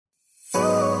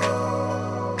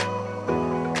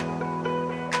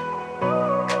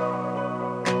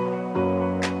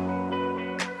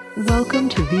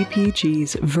to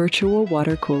VPG's Virtual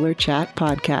Water Cooler Chat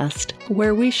podcast,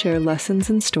 where we share lessons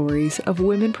and stories of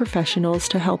women professionals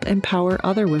to help empower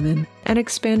other women and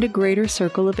expand a greater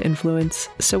circle of influence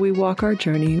so we walk our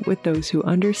journey with those who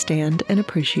understand and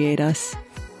appreciate us.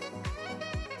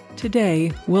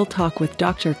 Today, we'll talk with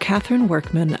Dr. Catherine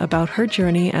Workman about her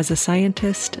journey as a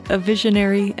scientist, a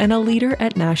visionary, and a leader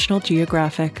at National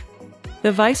Geographic.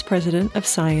 The Vice President of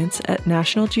Science at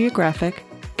National Geographic,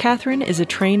 Catherine is a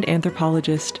trained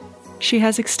anthropologist. She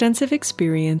has extensive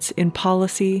experience in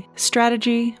policy,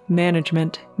 strategy,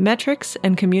 management, metrics,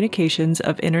 and communications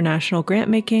of international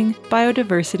grant-making,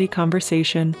 biodiversity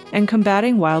conservation, and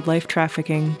combating wildlife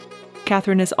trafficking.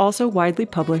 Catherine is also widely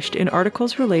published in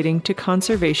articles relating to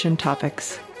conservation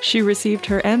topics. She received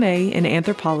her MA in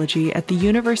anthropology at the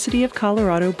University of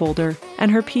Colorado Boulder and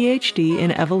her PhD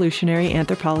in evolutionary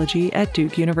anthropology at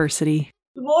Duke University.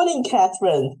 Good morning,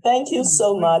 Catherine. Thank you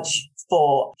so much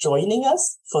for joining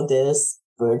us for this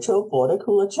virtual water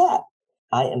cooler chat.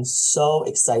 I am so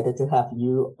excited to have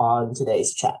you on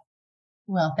today's chat.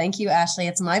 Well, thank you, Ashley.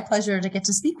 It's my pleasure to get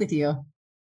to speak with you.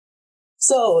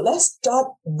 So let's start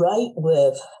right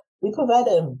with, we provide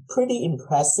a pretty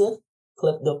impressive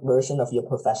clipped up version of your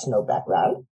professional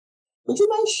background. Would you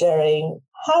mind sharing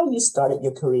how you started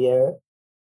your career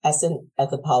as an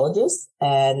anthropologist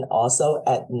and also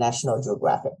at National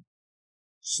Geographic?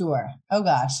 Sure. Oh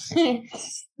gosh,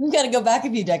 we've got to go back a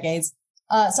few decades.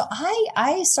 So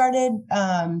I started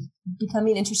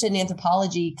becoming interested in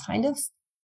anthropology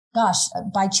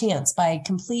by chance, by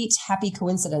complete happy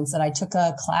coincidence that I took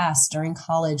a class during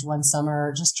college one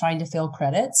summer, just trying to fill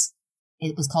credits.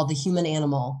 It was called The Human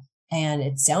Animal, and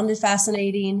it sounded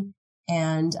fascinating.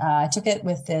 And I took it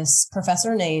with this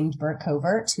professor named Bert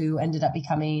Covert, who ended up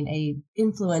becoming a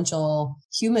influential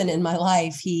human in my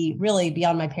life. He really,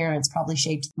 beyond my parents, probably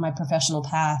shaped my professional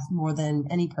path more than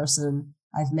any person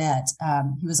I've met.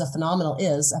 He was a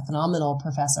phenomenal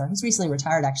professor. He's recently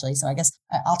retired, actually. So I guess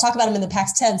I'll talk about him in the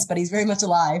past tense, but he's very much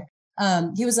alive.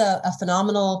 He was a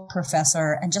phenomenal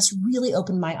professor and just really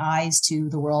opened my eyes to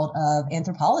the world of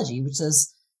anthropology, which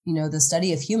is the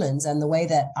study of humans. And the way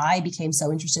that I became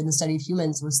so interested in the study of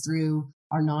humans was through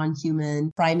our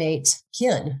non-human primate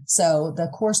kin. So the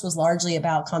course was largely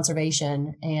about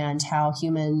conservation and how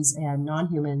humans and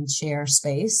non-humans share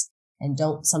space and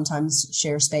don't sometimes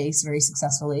share space very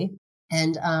successfully.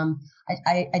 And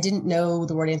I didn't know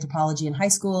the word anthropology in high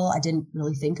school. I didn't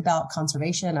really think about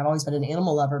conservation. I've always been an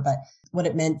animal lover, but what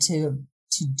it meant to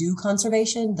do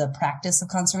conservation, the practice of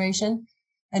conservation.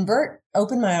 And Bert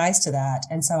opened my eyes to that.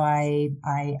 And so I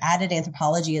added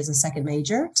anthropology as a second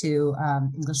major to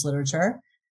English literature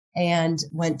and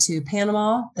went to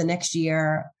Panama the next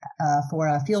year for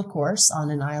a field course on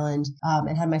an island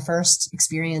and had my first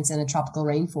experience in a tropical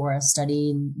rainforest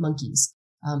studying monkeys,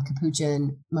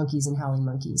 capuchin monkeys and howling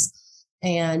monkeys.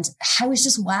 And I was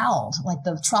just wowed. Like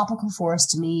the tropical forest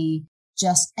to me,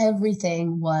 just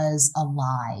everything was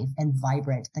alive and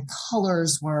vibrant. The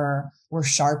colors were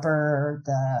sharper.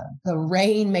 The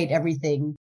rain made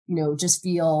everything, just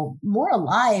feel more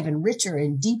alive and richer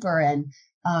and deeper. And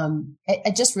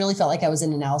it just really felt like I was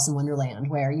in an Alice in Wonderland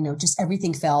where, just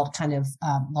everything felt kind of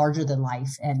larger than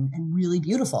life and really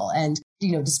beautiful. And,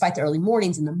 despite the early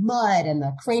mornings in the mud and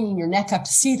the craning your neck up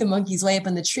to see the monkeys way up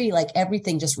in the tree, like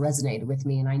everything just resonated with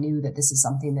me. And I knew that this is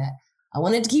something that I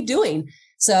wanted to keep doing.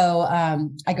 So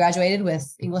I graduated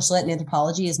with English Lit and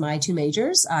anthropology as my two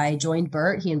majors. I joined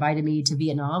Bert. He invited me to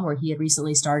Vietnam, where he had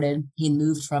recently started. He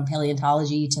moved from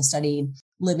paleontology to studying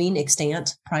living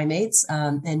extant primates.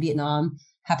 And Vietnam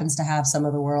happens to have some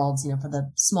of the world's, for the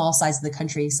small size of the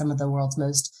country, some of the world's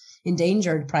most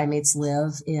endangered primates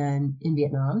live in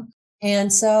Vietnam.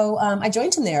 And so I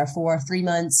joined him there for 3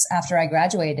 months after I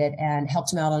graduated and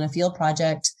helped him out on a field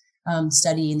project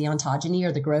studying the ontogeny,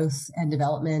 or the growth and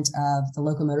development of the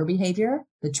locomotor behavior,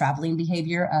 the traveling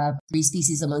behavior of 3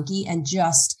 species of monkey, and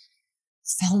just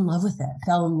fell in love with it,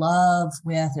 fell in love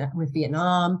with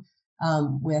Vietnam,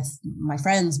 with my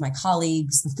friends, my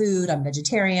colleagues, the food. I'm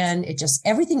vegetarian.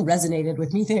 Everything resonated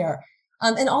with me there.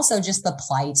 And also just the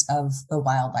plight of the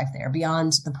wildlife there,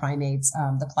 beyond the primates,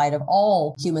 the plight of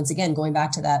all humans. Again, going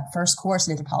back to that first course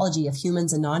in anthropology of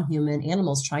humans and non-human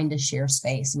animals trying to share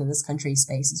space. And in this country,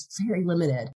 space is very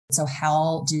limited. So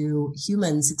how do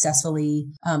humans successfully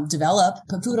develop,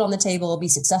 put food on the table, be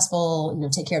successful,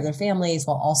 take care of their families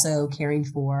while also caring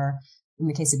for, in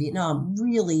the case of Vietnam,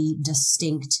 really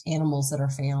distinct animals that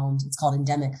are found. It's called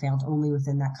endemic, found only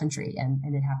within that country. And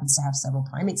it happens to have several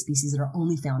primate species that are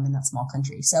only found in that small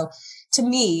country. So to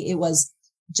me, it was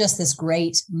just this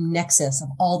great nexus of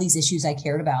all these issues I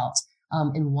cared about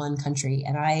in one country.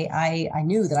 And I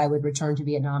knew that I would return to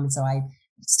Vietnam. And so I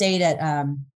stayed at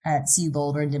CU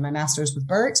Boulder and did my master's with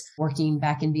Bert, working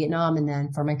back in Vietnam. And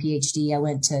then for my PhD, I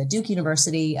went to Duke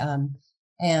University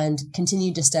and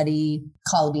continued to study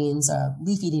colla beans,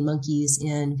 leaf-eating monkeys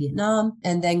in Vietnam,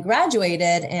 and then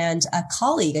graduated. And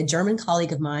a German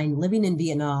colleague of mine living in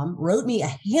Vietnam, wrote me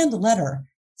a hand letter,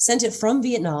 sent it from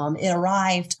Vietnam. It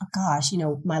arrived,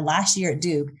 my last year at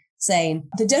Duke, saying,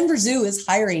 the Denver Zoo is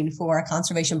hiring for a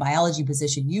conservation biology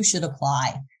position. You should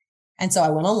apply. And so I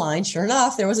went online. Sure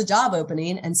enough, there was a job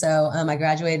opening. And so I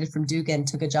graduated from Duke and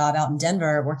took a job out in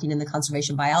Denver working in the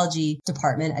conservation biology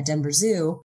department at Denver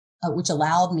Zoo, which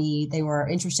allowed me, they were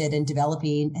interested in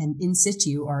developing an in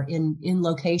situ or in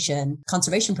location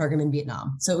conservation program in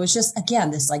Vietnam. So it was just,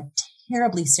 again, this like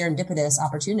terribly serendipitous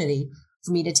opportunity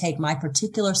for me to take my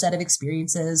particular set of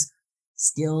experiences,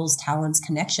 skills, talents,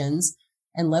 connections,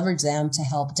 and leverage them to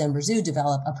help Denver Zoo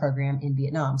develop a program in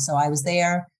Vietnam. So I was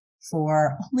there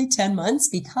for only 10 months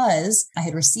because I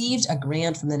had received a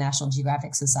grant from the National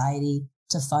Geographic Society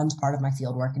to fund part of my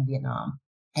field work in Vietnam.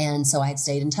 And so I had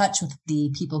stayed in touch with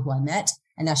the people who I met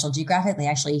at National Geographic. They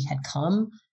actually had come,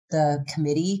 the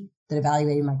committee that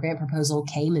evaluated my grant proposal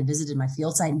came and visited my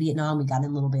field site in Vietnam. We got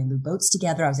in little bamboo boats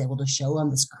together. I was able to show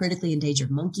them this critically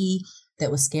endangered monkey that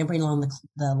was scampering along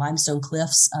the limestone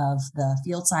cliffs of the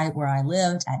field site where I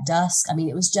lived at dusk. I mean,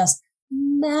 it was just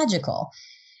magical.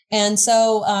 And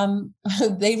so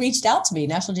they reached out to me.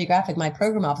 National Geographic, my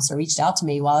program officer, reached out to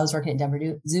me while I was working at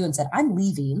Denver Zoo and said, I'm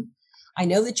leaving. I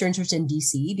know that you're interested in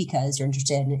DC because you're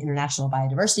interested in international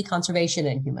biodiversity conservation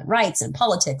and human rights and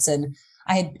politics. And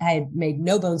I had made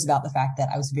no bones about the fact that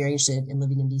I was very interested in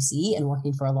living in DC and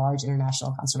working for a large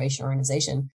international conservation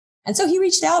organization. And so he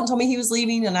reached out and told me he was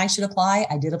leaving and I should apply.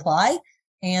 I did apply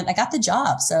and I got the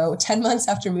job. So 11 months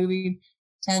after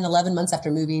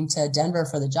moving to Denver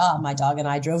for the job, my dog and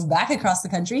I drove back across the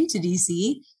country to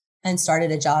DC and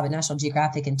started a job at National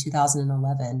Geographic in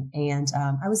 2011. And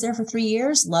I was there for 3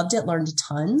 years, loved it, learned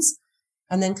tons,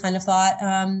 and then kind of thought,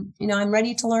 I'm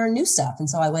ready to learn new stuff. And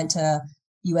so I went to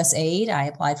USAID. I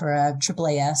applied for a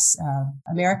AAAS,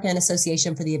 American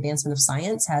Association for the Advancement of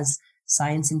Science, has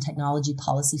Science and Technology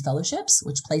Policy Fellowships,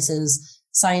 which places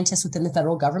scientists within the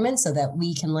federal government so that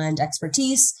we can lend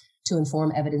expertise to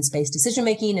inform evidence-based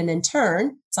decision-making. And in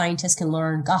turn, scientists can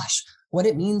learn, what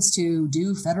it means to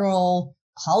do federal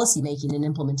policymaking and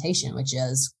implementation, which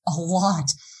is a lot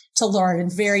to learn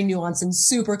and very nuanced and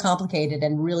super complicated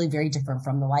and really very different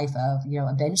from the life of,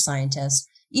 a bench scientist,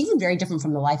 even very different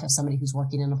from the life of somebody who's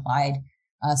working in applied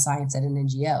science at an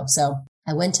NGO. So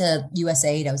I went to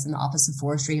USAID. I was in the Office of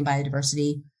Forestry and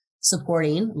Biodiversity,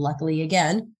 supporting, luckily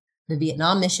again, the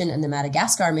Vietnam mission and the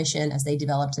Madagascar mission as they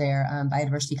developed their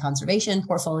biodiversity conservation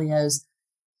portfolios.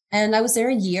 And I was there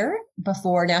a year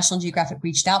before National Geographic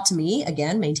reached out to me,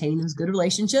 again, maintaining those good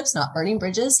relationships, not burning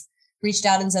bridges, reached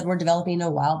out and said, we're developing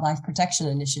a wildlife protection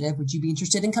initiative. Would you be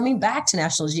interested in coming back to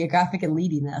National Geographic and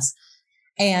leading this?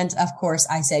 And of course,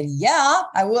 I said, yeah,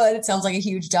 I would. It sounds like a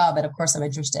huge job, but of course I'm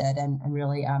interested and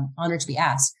really honored to be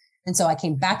asked. And so I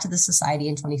came back to the society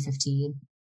in 2015,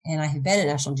 and I have been at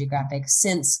National Geographic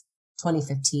since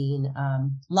 2015.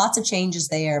 Lots of changes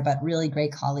there, but really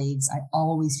great colleagues. I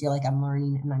always feel like I'm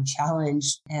learning and I'm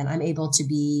challenged, and I'm able to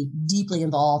be deeply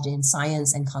involved in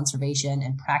science and conservation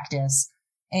and practice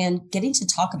and getting to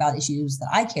talk about issues that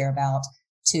I care about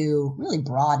to really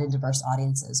broad and diverse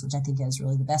audiences, which I think is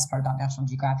really the best part about National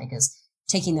Geographic, is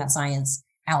taking that science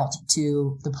out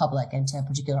to the public and to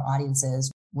particular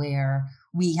audiences where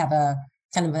we have a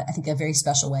very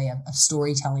special way of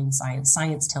storytelling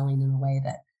science telling in a way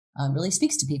that really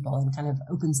speaks to people and kind of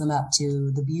opens them up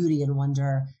to the beauty and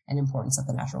wonder and importance of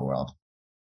the natural world.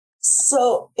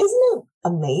 So isn't it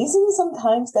amazing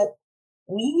sometimes that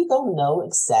we don't know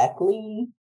exactly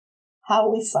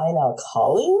how we find our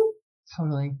calling?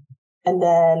 Totally. And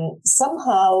then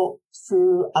somehow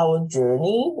through our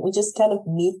journey, we just kind of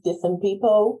meet different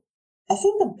people. I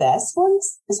think the best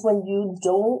ones is when you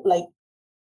don't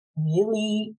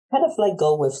really kind of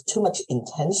go with too much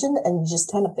intention and just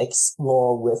kind of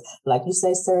explore with, like you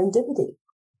say, serendipity.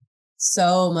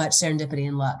 So much serendipity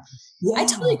and luck. Yeah. I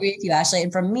totally agree with you, Ashley.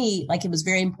 And for me, it was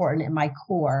very important in my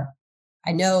core.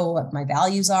 I know what my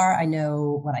values are. I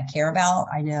know what I care about.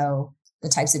 I know the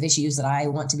types of issues that I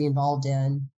want to be involved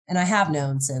in. And I have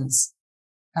known since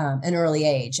an early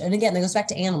age. And again, that goes back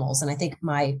to animals. And I think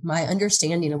my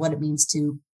understanding of what it means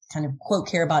to kind of, quote,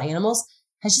 care about animals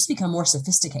has just become more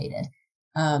sophisticated.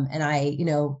 And I,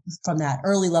 from that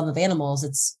early love of animals,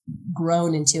 it's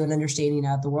grown into an understanding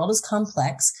of the world is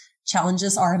complex,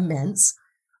 challenges are immense,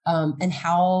 and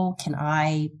how can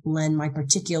I lend my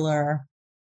particular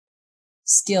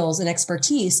skills and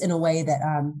expertise in a way that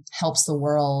helps the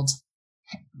world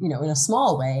in a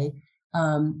small way,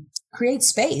 create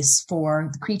space for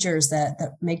the creatures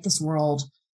that make this world,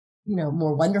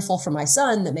 more wonderful for my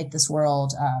son, that make this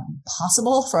world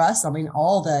possible for us. I mean,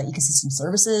 all the ecosystem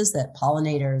services that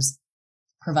pollinators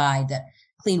provide, that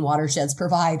clean watersheds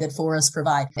provide, that forests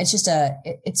provide. It's just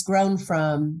it's grown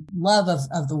from love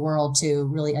of the world to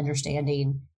really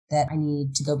understanding that I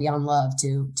need to go beyond love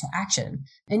to action.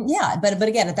 And yeah, but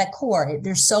again, at that core,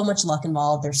 there's so much luck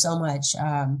involved. There's so much,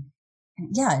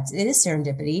 it is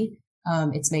serendipity.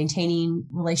 It's maintaining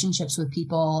relationships with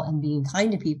people and being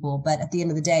kind to people. But at the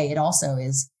end of the day, it also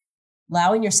is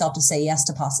allowing yourself to say yes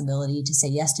to possibility, to say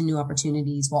yes to new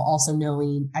opportunities, while also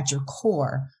knowing at your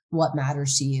core what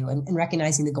matters to you, and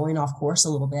recognizing that going off course a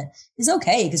little bit is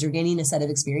okay, because you're gaining a set of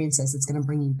experiences that's going to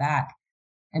bring you back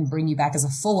as a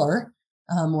fuller,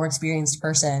 more experienced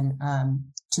person,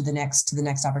 to the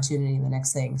next opportunity and the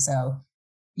next thing. So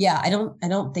yeah, I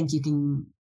don't think you can,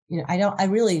 I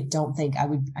really don't think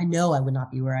I know I would not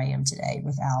be where I am today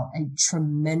without a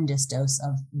tremendous dose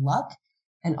of luck,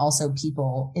 and also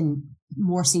people in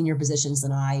more senior positions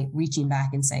than I reaching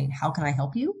back and saying, how can I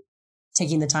help you?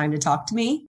 Taking the time to talk to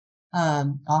me,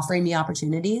 offering me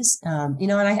opportunities.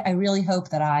 And I really hope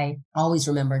that I always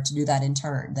remember to do that in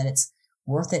turn, that it's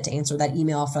worth it to answer that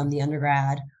email from the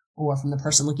undergrad or from the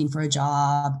person looking for a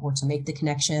job, or to make the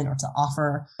connection, or to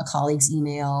offer a colleague's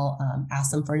email,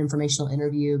 ask them for an informational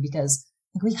interview, because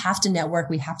we have to network.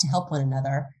 We have to help one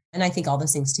another. And I think all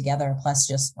those things together, plus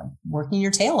just like working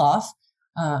your tail off,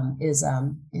 is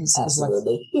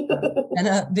absolutely and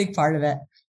a big part of it.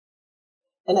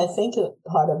 And I think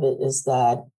part of it is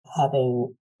that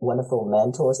having wonderful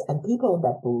mentors and people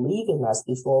that believe in us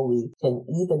before we can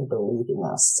even believe in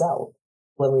ourselves.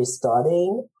 When we're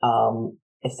starting,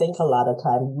 I think a lot of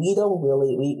time we don't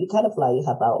really, we kind of like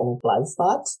have our own blind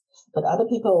spots, but other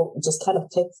people just kind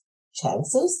of take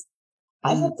chances.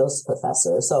 I had those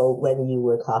professors. So when you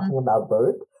were talking about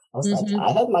Bert, I was like,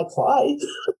 I had my pride.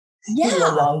 Yeah. He's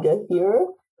no longer here.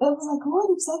 And I was like,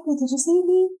 what exactly? Did you see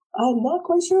me? I'm not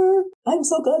quite sure. I'm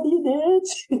so glad you did.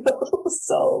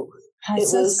 So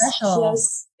that's so special.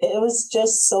 It was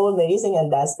just so amazing.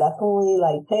 And that's definitely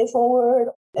like pay forward.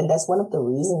 And that's one of the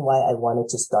reasons why I wanted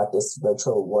to start this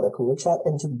virtual water cooler chat,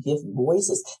 and to give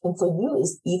voices. And for you,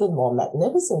 it's even more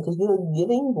magnificent because you're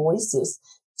giving voices,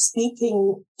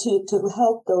 speaking to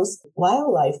help those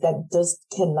wildlife that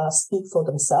cannot speak for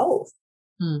themselves.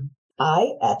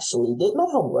 I actually did my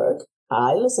homework.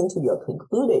 I listened to your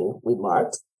concluding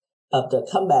remarks of the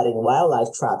combating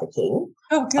wildlife trafficking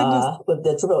with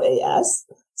the AAAS.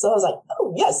 So I was like,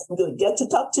 oh, yes, I'm going to get to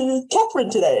talk to Catherine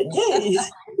today. Yay.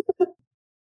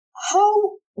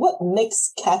 What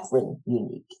makes Catherine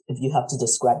unique? If you have to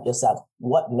describe yourself,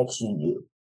 what makes you you?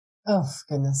 Oh,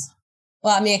 goodness.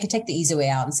 Well, I mean, I could take the easy way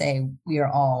out and say we are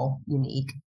all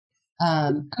unique.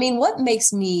 What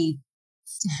makes me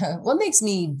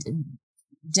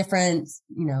different,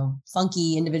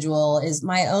 funky individual is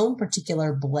my own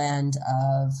particular blend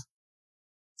of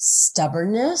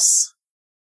stubbornness,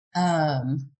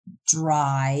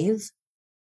 drive,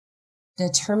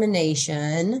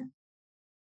 determination,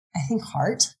 I think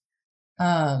heart.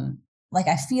 I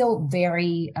feel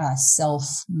very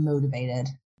self-motivated,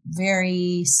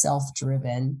 very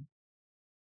self-driven,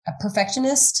 a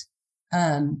perfectionist,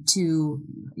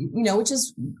 which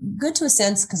is good to a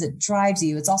sense because it drives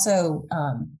you. It's also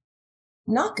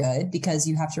not good because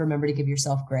you have to remember to give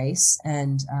yourself grace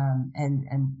and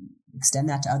extend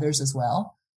that to others as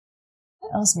well.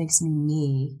 What else makes me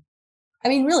me? I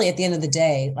mean, really, at the end of the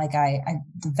day,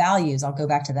 the values, I'll go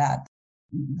back to that.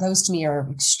 Those to me are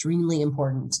extremely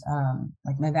important.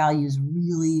 My values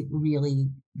really, really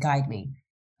guide me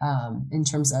in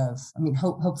terms of,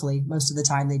 hopefully most of the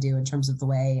time they do, in terms of the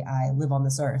way I live on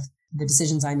this earth. The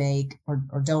decisions I make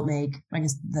or don't make,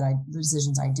 the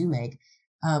decisions I do make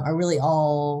are really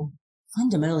all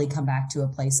fundamentally come back to a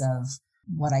place of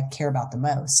what I care about the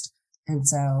most. And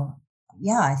so,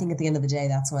 yeah, I think at the end of the day,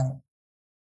 that's what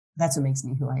makes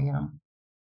me who I am.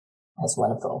 That's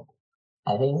wonderful.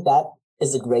 I think that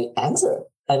is a great answer.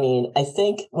 I mean, I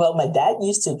think, my dad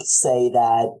used to say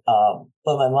that,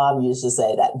 my mom used to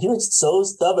say that, you're so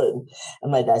stubborn.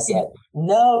 And my dad said,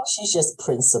 no, she's just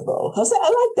principled. I was like, I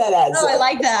like that answer. Oh, I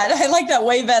like that. I like that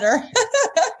way better.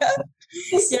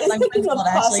 It's taking a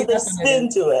positive spin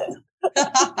to it.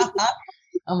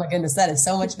 Oh my goodness, that is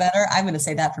so much better. I'm going to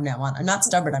say that from now on. I'm not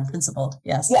stubborn. I'm principled.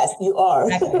 Yes. Yes, you are.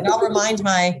 Exactly. And I'll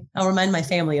remind my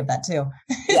family of that too.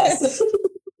 Yes.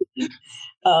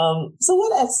 So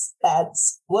what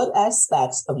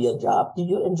aspects of your job do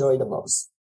you enjoy the most?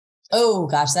 Oh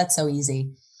gosh, that's so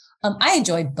easy. I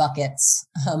enjoy buckets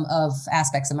of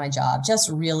aspects of my job. Just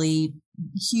really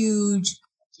huge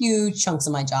chunks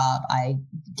of my job I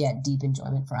get deep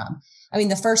enjoyment from. I mean,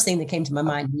 the first thing that came to my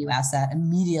mind when you asked that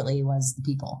immediately was the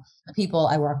people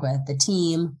I work with, the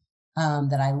team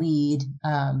that I lead,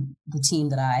 the team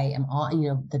that I am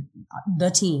on,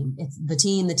 the team. It's the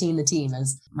team,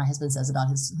 as my husband says about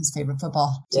his favorite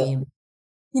football team.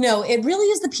 Yeah. It really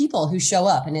is the people who show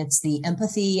up, and it's the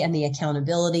empathy and the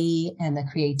accountability and the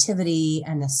creativity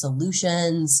and the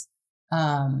solutions,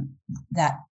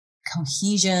 that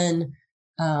cohesion,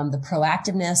 the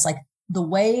proactiveness, like the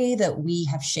way that we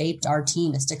have shaped our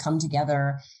team is to come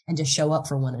together and to show up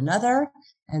for one another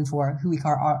and for who we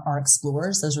call our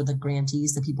explorers. Those are the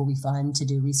grantees, the people we fund to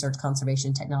do research,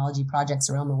 conservation, technology projects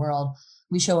around the world.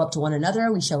 We show up to one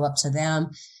another, we show up to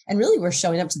them, and really we're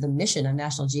showing up to the mission of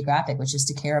National Geographic, which is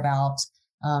to care about,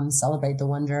 celebrate the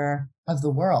wonder of the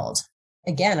world.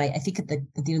 Again, I think at the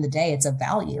end of the day, it's a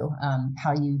value,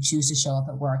 how you choose to show up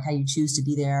at work, how you choose to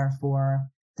be there for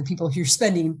the people you're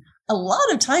spending a lot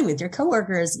of time with, your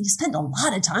coworkers. You spend a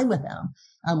lot of time with them,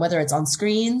 whether it's on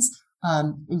screens,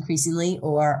 increasingly,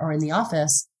 or in the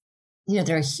office.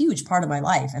 They're a huge part of my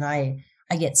life. And I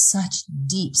get such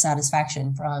deep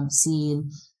satisfaction from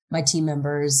seeing my team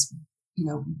members,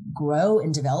 grow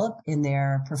and develop in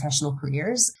their professional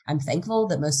careers. I'm thankful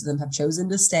that most of them have chosen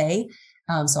to stay.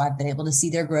 So I've been able to see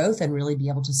their growth and really be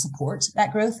able to support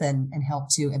that growth and help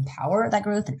to empower that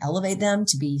growth and elevate them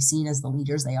to be seen as the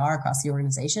leaders they are across the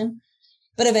organization.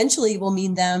 But eventually it will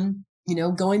mean them,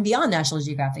 going beyond National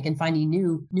Geographic and finding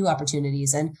new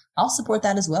opportunities. And I'll support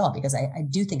that as well, because I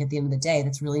do think at the end of the day,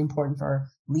 that's really important for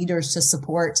leaders to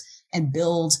support and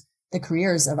build the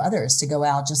careers of others to go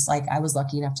out, just like I was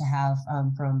lucky enough to have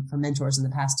from mentors in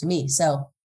the past to me. So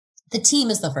the team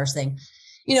is the first thing.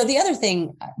 The other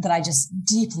thing that I just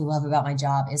deeply love about my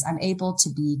job is I'm able to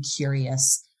be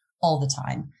curious all the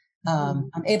time.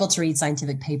 I'm able to read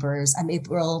scientific papers. I'm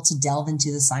able to delve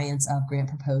into the science of grant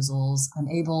proposals. I'm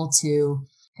able to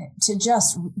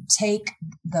just take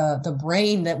the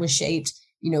brain that was shaped,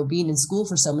 being in school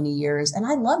for so many years. And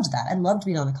I loved that. I loved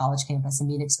being on a college campus and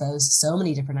being exposed to so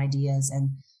many different ideas and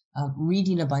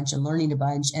reading a bunch and learning a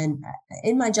bunch. And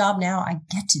in my job now, I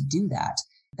get to do that.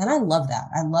 And I love that.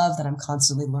 I love that I'm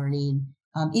constantly learning,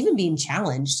 even being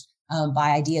challenged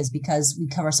by ideas, because we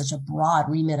cover such a broad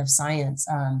remit of science.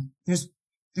 There's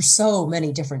so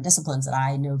many different disciplines that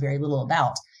I know very little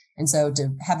about. And so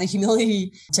to have the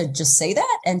humility to just say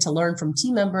that and to learn from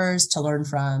team members, to learn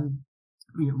from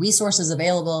resources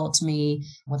available to me,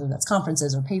 whether that's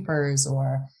conferences or papers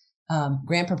or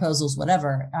grant proposals,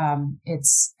 whatever.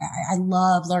 I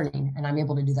love learning, and I'm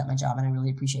able to do that in my job, and I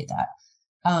really appreciate that.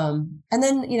 And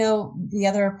then, the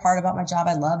other part about my job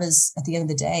I love is, at the end of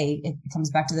the day, it comes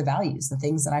back to the values, the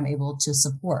things that I'm able to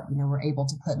support. We're able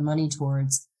to put money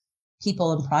towards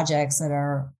people and projects that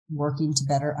are working to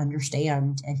better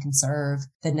understand and conserve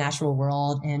the natural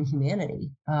world and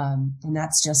humanity. And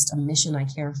that's just a mission I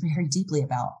care very deeply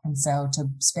about. And so to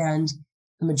spend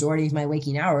the majority of my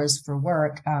waking hours for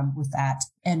work with that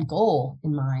end goal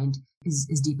in mind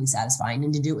is deeply satisfying.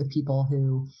 And to do it with people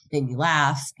who make me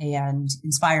laugh and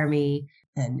inspire me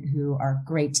and who are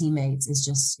great teammates is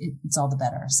just, it's all the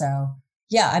better. So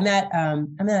yeah, I'm at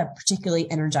a particularly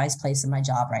energized place in my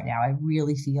job right now. I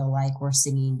really feel like we're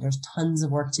singing. There's tons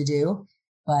of work to do,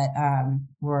 but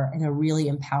we're in a really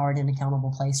empowered and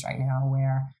accountable place right now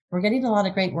where we're getting a lot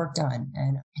of great work done.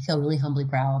 And I feel really humbly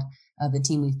proud of the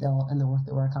team we've built and the work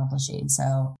that we're accomplishing.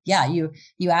 So yeah, you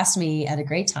asked me at a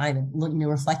great time, and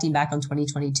reflecting back on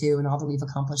 2022 and all that we've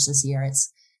accomplished this year.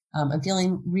 It's I'm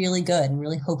feeling really good and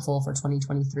really hopeful for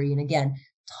 2023. And again,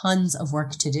 tons of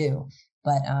work to do,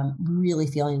 but really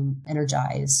feeling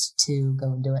energized to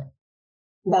go and do it.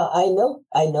 Now, I know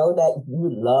that you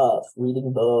love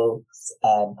reading books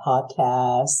and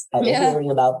podcasts and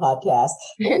hearing about podcasts.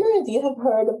 I wonder if you have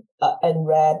heard and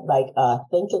read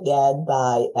Think Again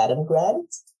by Adam Grant.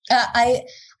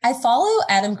 I follow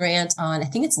Adam Grant on, I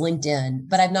think it's LinkedIn,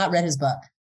 but I've not read his book.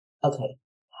 Okay.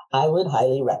 I would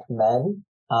highly recommend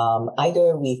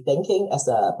either Rethinking as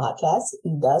a podcast.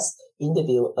 He does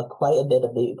interview quite a bit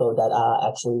of people that are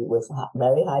actually with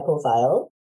very high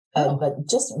profile. But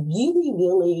just really,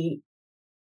 really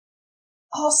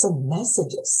awesome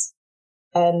messages.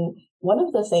 And one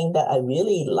of the things that I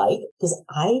really like, because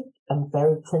I am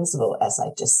very principled, as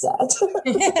I just said.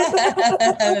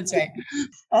 That's right.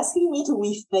 Asking me to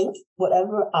rethink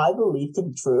whatever I believe to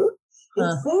be true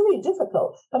is very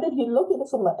difficult. But if you look at it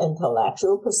from an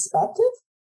intellectual perspective,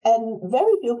 and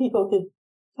very few people could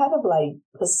kind of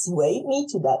persuade me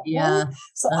to that point.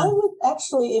 So I would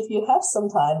actually, if you have some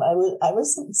time, I would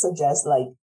suggest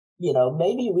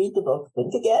maybe read the book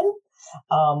Think Again.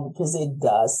 because it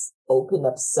does open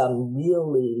up some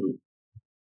really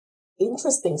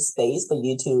interesting space for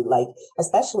you to like,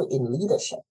 especially in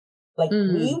leadership. Like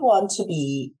we want to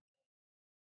be,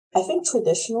 I think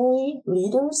traditionally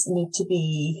leaders need to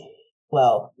be,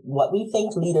 well, what we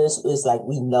think leaders is like,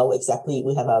 we know exactly,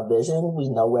 we have our vision, we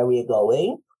know where we're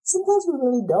going. Sometimes we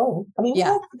really don't. I mean, we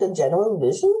have the general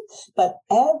vision, but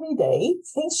every day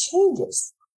things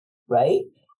changes, right?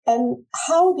 And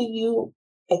how do you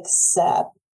accept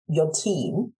your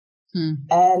team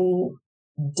and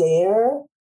their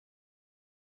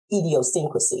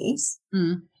idiosyncrasies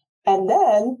and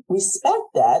then respect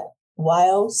that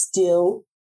while still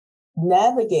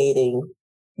navigating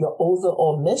your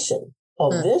overall mission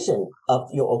or vision of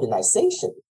your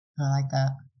organization? I like that.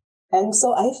 And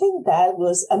so I think that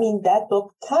was, I mean, that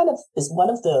book kind of is one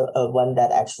of the one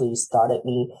that actually started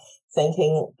me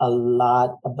thinking a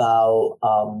lot about,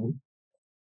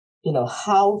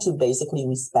 how to basically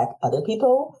respect other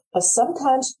people. But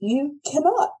sometimes you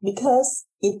cannot because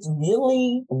it's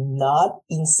really not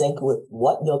in sync with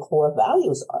what your core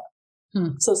values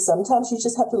are. So sometimes you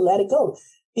just have to let it go.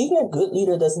 Being a good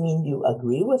leader doesn't mean you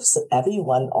agree with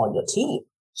everyone on your team.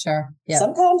 Sure. Yeah.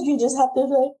 Sometimes you just have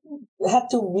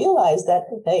to realize that,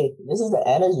 hey, this is the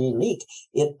energy leak.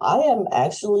 If I am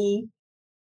actually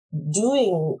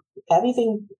doing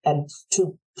everything and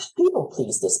to people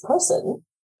please this person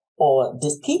or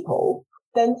these people,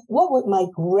 then what would my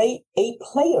grade A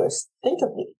players think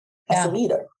of me as a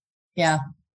leader? Yeah.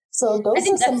 So those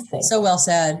are some things. So well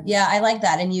said. Yeah, I like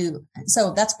that. And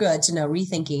so that's good to know,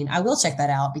 rethinking. I will check that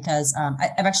out because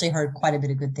I've actually heard quite a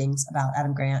bit of good things about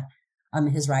Adam Grant.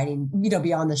 His writing,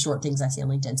 beyond the short things I see on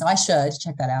LinkedIn. So I should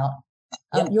check that out.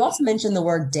 You also mentioned the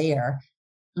word dare,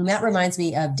 and that reminds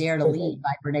me of Dare to Lead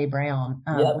by Brene Brown,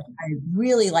 which I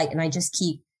really like. And I just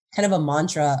keep kind of a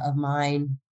mantra of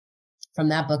mine from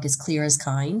that book is clear as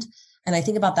kind. And I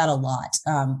think about that a lot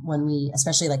when we,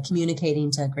 especially like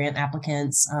communicating to grant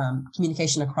applicants,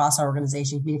 communication across our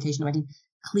organization, communication writing,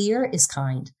 clear is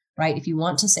kind, right? If you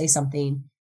want to say something,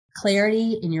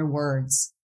 clarity in your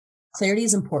words. Clarity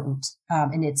is important.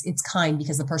 And it's kind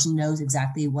because the person knows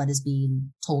exactly what is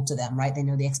being told to them, right? They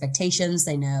know the expectations.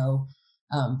 They know,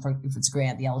 if it's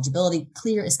grant, the eligibility.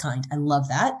 Clear is kind. I love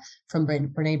that from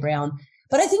Brene Brown.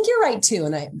 But I think you're right too.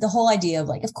 And the whole idea of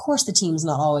like, of course the team's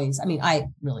not always, I mean, I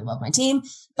really love my team,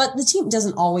 but the team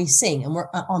doesn't always sing and we're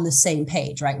on the same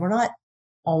page, right? We're not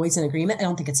always in agreement. I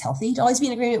don't think it's healthy to always be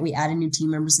in agreement. We added new team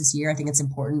members this year. I think it's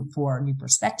important for new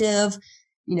perspective,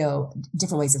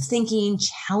 different ways of thinking,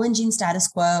 challenging status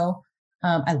quo.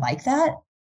 I like that.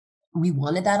 We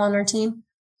wanted that on our team.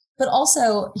 But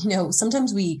also,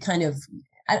 sometimes we kind of,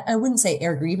 I wouldn't say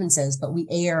air grievances, but we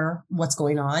air what's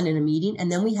going on in a meeting. And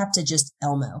then we have to just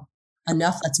Elmo.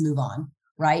 Enough, let's move on,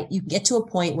 right? You get to a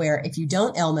point where if you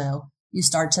don't Elmo, you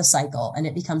start to cycle and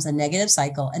it becomes a negative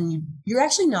cycle. And you're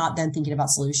actually not then thinking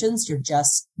about solutions. You're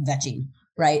just vetching.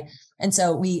 Right. And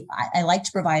so I like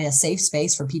to provide a safe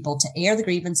space for people to air the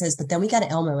grievances, but then we got to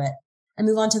Elmo it and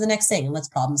move on to the next thing and let's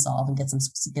problem solve and get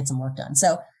some work done.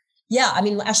 So yeah, I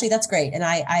mean, Ashley, that's great. And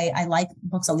I like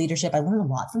books on leadership. I learn a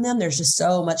lot from them. There's just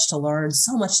so much to learn,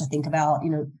 so much to think about.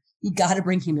 You got to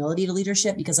bring humility to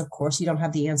leadership because of course you don't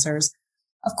have the answers.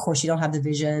 Of course you don't have the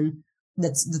vision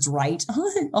that's right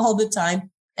all the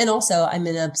time. And also I'm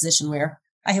in a position where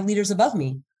I have leaders above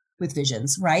me with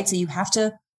visions, right? So you have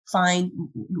to find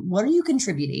what are you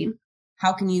contributing?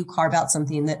 How can you carve out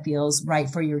something that feels right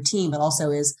for your team, but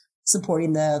also is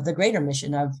supporting the greater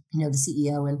mission of, the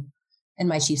CEO and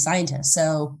my chief scientist.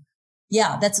 So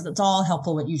yeah, that's all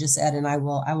helpful what you just said. And I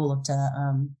will look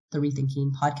to the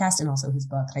Rethinking podcast and also his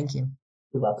book. Thank you.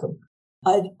 You're welcome.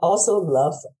 I also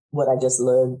love what I just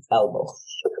learned, Elmo.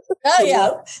 Oh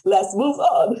yeah. Let's move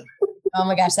on. Oh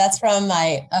my gosh. That's from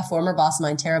a former boss of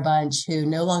mine, Tara Bunch, who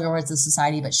no longer works at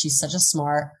society, but she's such a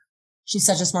smart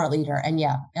leader. And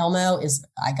yeah, Elmo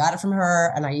I got it from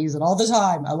her and I use it all the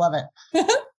time. I love it.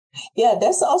 Yeah,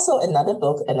 there's also another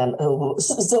book, and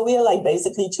so we are like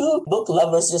basically two book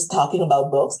lovers just talking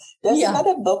about books. There's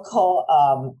another book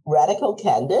called Radical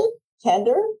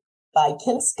Candor by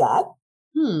Kim Scott.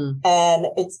 And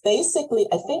it's basically,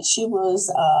 I think she was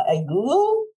at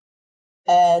Google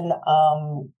and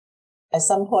at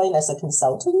some point as a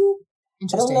consultant.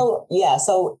 I don't know. Yeah,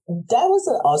 so that was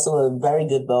also a very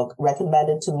good book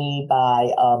recommended to me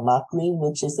by Mark Green,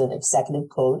 which is an executive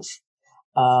coach.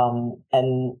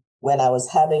 And when I was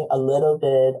having a little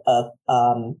bit of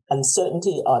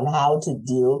uncertainty on how to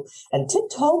deal and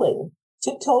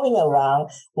tiptoeing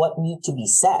around what needs to be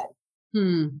said.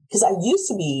 Because I used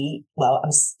to be, well,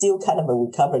 I'm still kind of a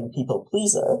recovering people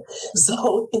pleaser.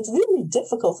 So it's really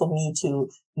difficult for me to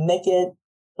make it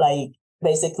like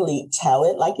basically tell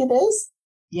it like it is.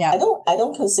 Yeah. I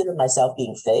don't consider myself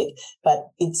being fake, but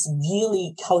it's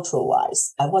really cultural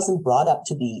wise. I wasn't brought up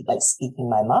to be like speaking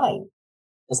my mind,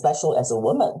 especially as a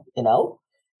woman, you know?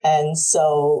 And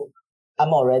so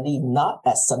I'm already not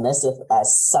as submissive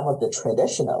as some of the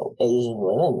traditional Asian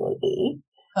women would be.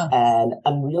 Huh. And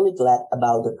I'm really glad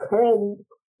about the current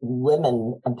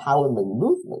women empowerment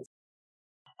movement.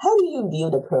 How do you view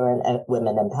the current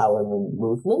women empowerment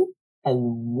movement?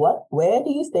 And where do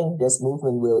you think this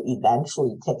movement will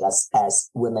eventually take us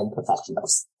as women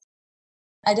professionals?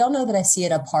 I don't know that I see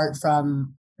it apart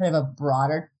from kind of a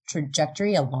broader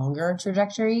trajectory, a longer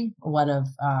trajectory, one of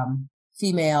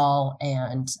female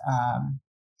and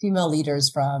female leaders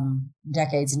from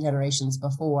decades and generations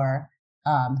before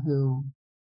who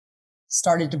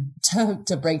started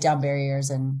to break down barriers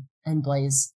and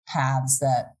blaze paths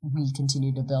that we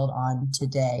continue to build on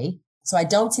today. So I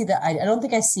don't see that. I don't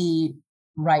think I see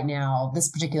right now this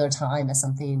particular time as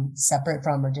something separate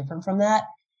from or different from that.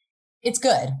 It's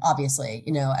good, obviously,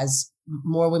 you know, as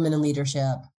more women in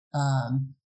leadership,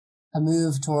 a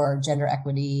move toward gender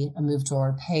equity, a move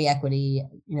toward pay equity.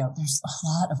 You know, there's a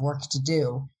lot of work to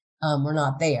do. We're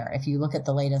not there. If you look at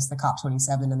the latest, the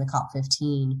COP27 and the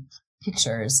COP15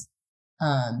 pictures,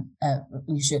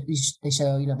 they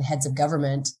show, you know, the heads of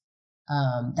government,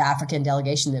 the African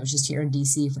delegation that was just here in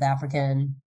DC for the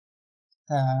African,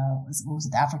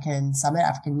 the African Summit,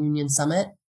 African Union Summit.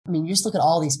 I mean, you just look at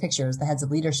all these pictures, the heads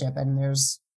of leadership, and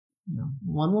there's, you know,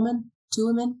 one woman, two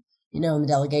women, you know, in the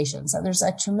delegation. So there's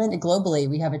a tremendous, globally,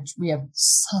 we have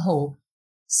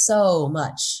so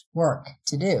much work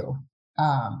to do.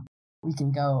 We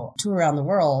can go tour around the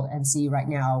world and see right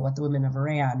now what the women of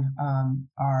Iran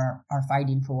are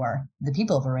fighting for, the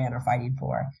people of Iran are fighting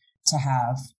for, to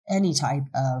have any type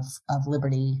of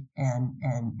liberty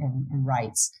and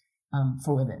rights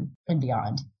for women and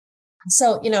beyond.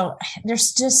 So, you know,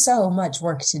 there's just so much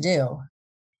work to do.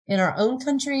 In our own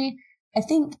country, I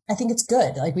think it's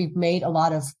good. Like, we've made a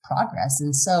lot of progress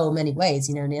in so many ways.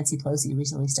 You know, Nancy Pelosi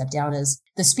recently stepped down as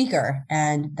the speaker,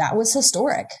 and that was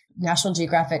historic. National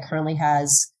Geographic currently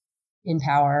has in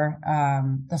power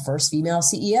the first female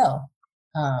CEO.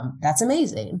 That's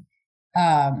amazing.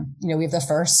 You know, we have the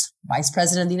first vice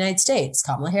president of the United States,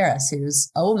 Kamala Harris, who's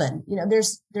a woman. You know,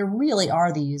 there really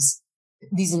are these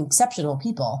exceptional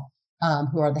people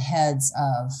who are the heads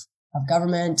of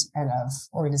government and of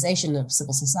organization, of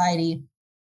civil society.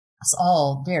 It's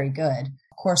all very good.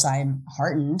 Of course, I'm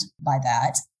heartened by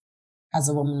that as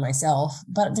a woman myself,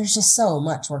 but there's just so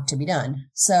much work to be done.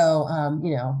 So,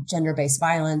 you know, gender-based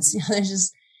violence, you know,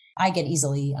 I get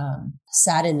easily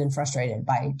saddened and frustrated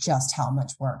by just how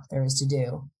much work there is to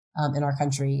do in our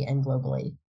country and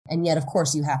globally. And yet, of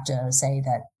course, you have to say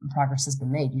that progress has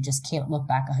been made. You just can't look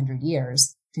back 100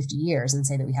 years, 50 years and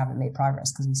say that we haven't made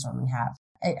progress, because we certainly have.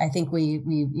 I think we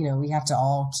have to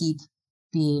all keep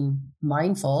being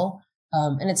mindful.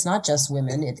 And it's not just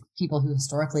women, it's people who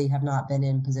historically have not been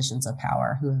in positions of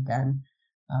power, who have been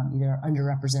either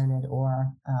underrepresented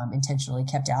or intentionally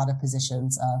kept out of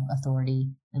positions of authority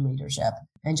and leadership,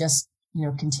 and just, you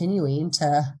know, continuing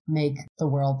to make the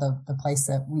world the place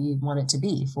that we want it to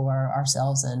be for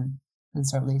ourselves and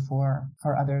certainly for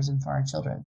others and for our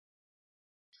children.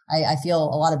 I feel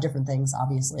a lot of different things,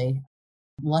 obviously.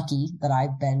 Lucky that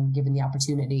I've been given the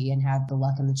opportunity and had the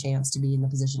luck and the chance to be in the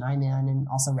position I'm in, and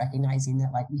also recognizing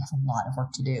that, like, we have a lot of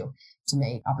work to do to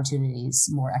make opportunities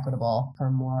more equitable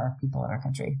for more people in our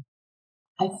country.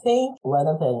 I think one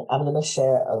of the, I'm going to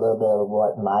share a little bit of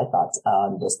what my thoughts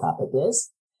on this topic is.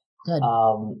 Good.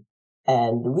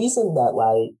 And the reason that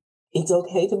why it's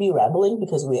okay to be rambling,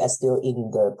 because we are still in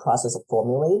the process of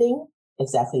formulating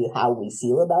exactly how we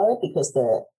feel about it, because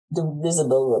the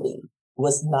visibility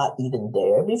was not even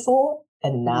there before.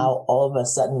 And now all of a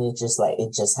sudden it just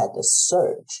had this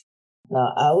surge.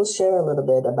 Now I will share a little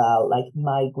bit about, like,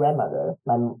 my grandmother,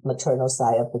 my maternal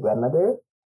side of the grandmother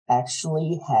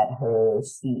actually had her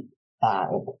feet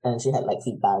bound, and she had like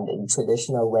feet bound in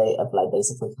traditional way of like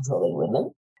basically controlling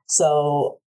women.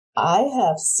 So I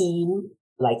have seen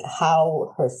like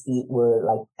how her feet were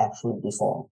like actually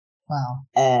deformed. Wow.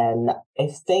 And I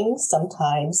think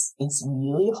sometimes it's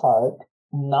really hard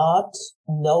not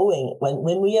knowing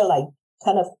when we are like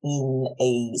kind of in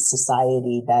a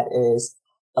society that is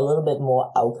a little bit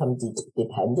more outcome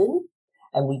dependent,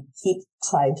 and we keep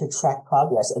trying to track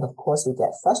progress. And of course we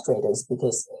get frustrated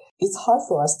because it's hard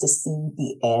for us to see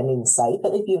the end in sight.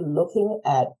 But if you're looking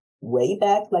at way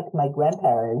back, like my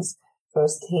grandparents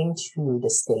first came to the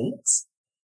States,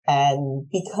 And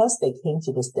because they came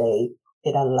to the state,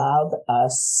 it allowed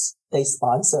us, they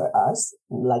sponsor us,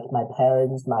 like my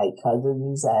parents, my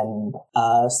cousins, and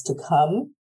us to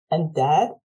come. And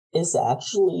that is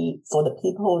actually for the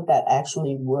people that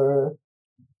actually were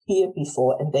here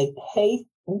before, and they pay,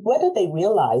 whether they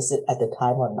realize it at the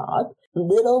time or not,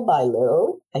 little by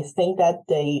little, I think that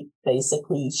they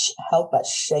basically help us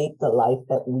shape the life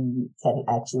that we can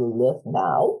actually live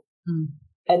now. Mm.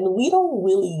 And we don't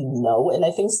really know. And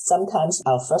I think sometimes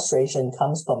our frustration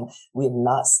comes from we're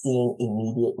not seeing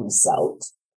immediate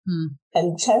results. Mm.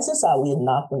 And chances are we're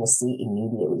not going to see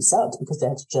immediate results because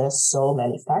there's just so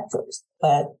many factors.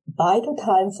 But by the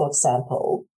time, for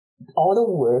example, all the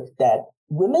work that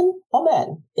women or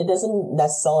men, it doesn't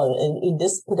necessarily, in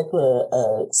this particular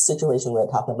situation, we're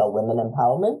talking about women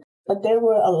empowerment, but there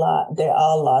are a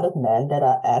lot of men that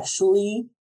are actually,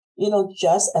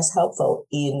 just as helpful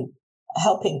in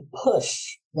helping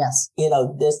push, this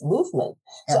movement.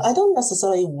 Yes. So I don't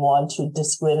necessarily want to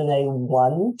discriminate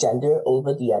one gender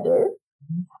over the other.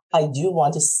 Mm-hmm. I do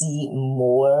want to see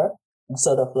more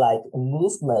sort of like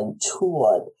movement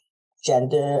toward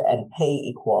gender and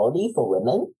pay equality for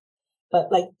women.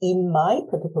 But like in my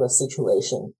particular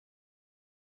situation,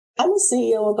 I'm a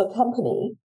CEO of a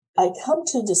company. I come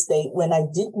to the state when I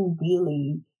didn't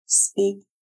really speak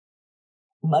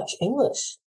much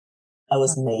English. I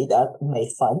was made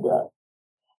fun of.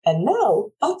 And now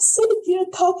I'm sitting here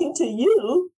talking to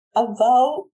you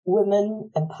about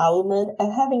women empowerment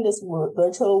and having this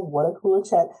virtual water cooler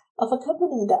chat of a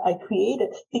company that I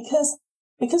created because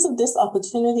of this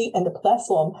opportunity and the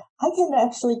platform, I can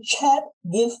actually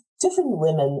give different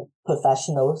women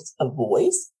professionals a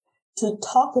voice to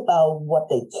talk about what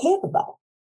they care about.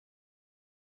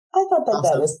 I thought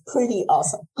that was pretty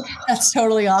awesome. That's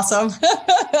totally awesome.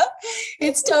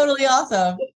 It's totally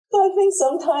awesome. So I think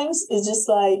sometimes it's just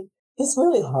like, it's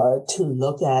really hard to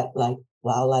look at like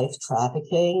wildlife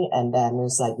trafficking, and then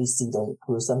it's like we see the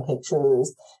gruesome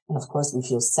pictures, and of course we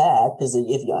feel sad because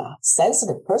if you're a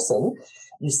sensitive person,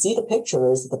 you see the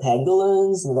pictures, the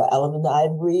pangolins, the elephant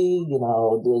ivory,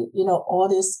 all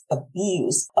this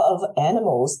abuse of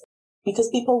animals because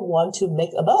people want to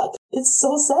make a buck. It's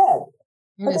so sad.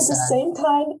 But at the same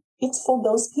time, it's for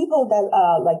those people that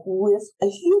are like with a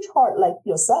huge heart like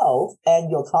yourself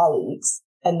and your colleagues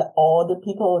and all the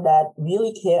people that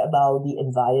really care about the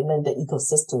environment, the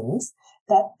ecosystems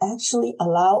that actually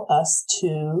allow us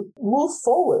to move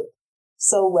forward.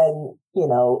 So when,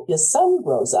 your son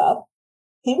grows up,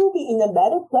 he will be in a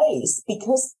better place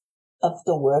because of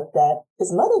the work that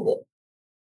his mother did.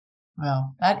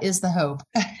 Well, that is the hope.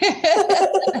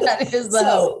 That is the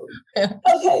hope.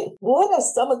 Okay, what are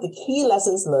some of the key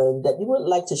lessons learned that you would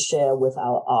like to share with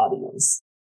our audience?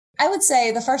 I would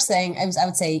say the first thing I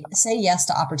would say yes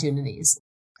to opportunities.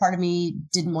 Part of me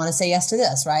didn't want to say yes to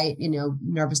this, right?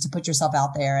 Nervous to put yourself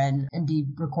out there and be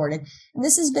recorded. And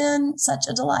this has been such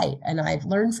a delight. And I've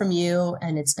learned from you,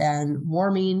 and it's been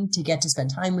warming to get to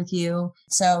spend time with you.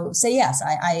 So say yes.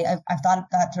 I've thought of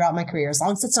that throughout my career. As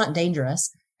long as it's not dangerous,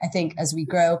 I think as we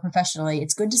grow professionally,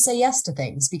 it's good to say yes to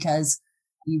things because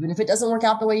even if it doesn't work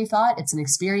out the way you thought, it's an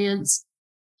experience.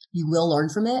 You will learn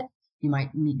from it. You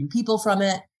might meet new people from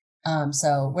it.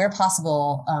 So where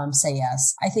possible, say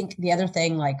yes. I think the other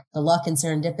thing, like the luck and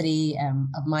serendipity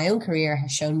of my own career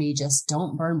has shown me just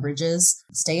don't burn bridges,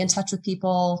 stay in touch with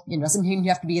people. Doesn't mean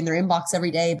you have to be in their inbox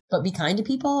every day, but be kind to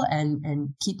people and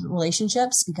keep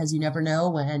relationships because you never know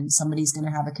when somebody's going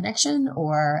to have a connection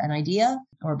or an idea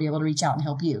or be able to reach out and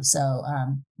help you. So,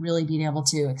 really being able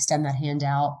to extend that hand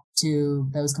out to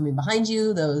those coming behind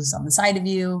you, those on the side of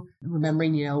you,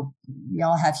 remembering, we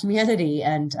all have humanity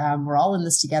and we're all in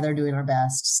this together doing our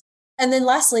best. And then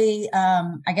lastly,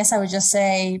 I guess I would just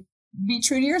say, be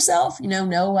true to yourself,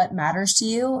 know what matters to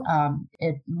you.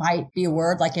 It might be a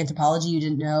word like anthropology you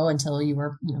didn't know until you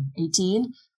were,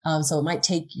 18. So it might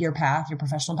take your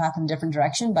professional path in a different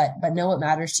direction, but know what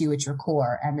matters to you at your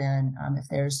core. And then, if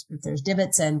there's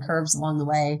divots and curves along the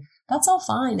way, that's all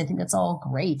fine. I think that's all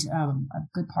great. A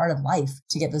good part of life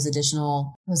to get those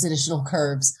additional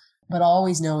curves, but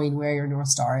always knowing where your North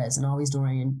Star is and always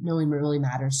knowing what really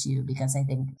matters to you, because I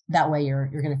think that way you're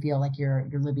going to feel like you're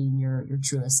living your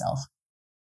truest self.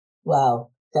 Wow.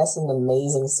 That's an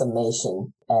amazing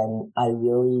summation. And I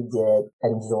really did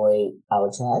enjoy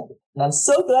our chat. And I'm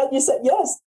so glad you said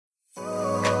yes.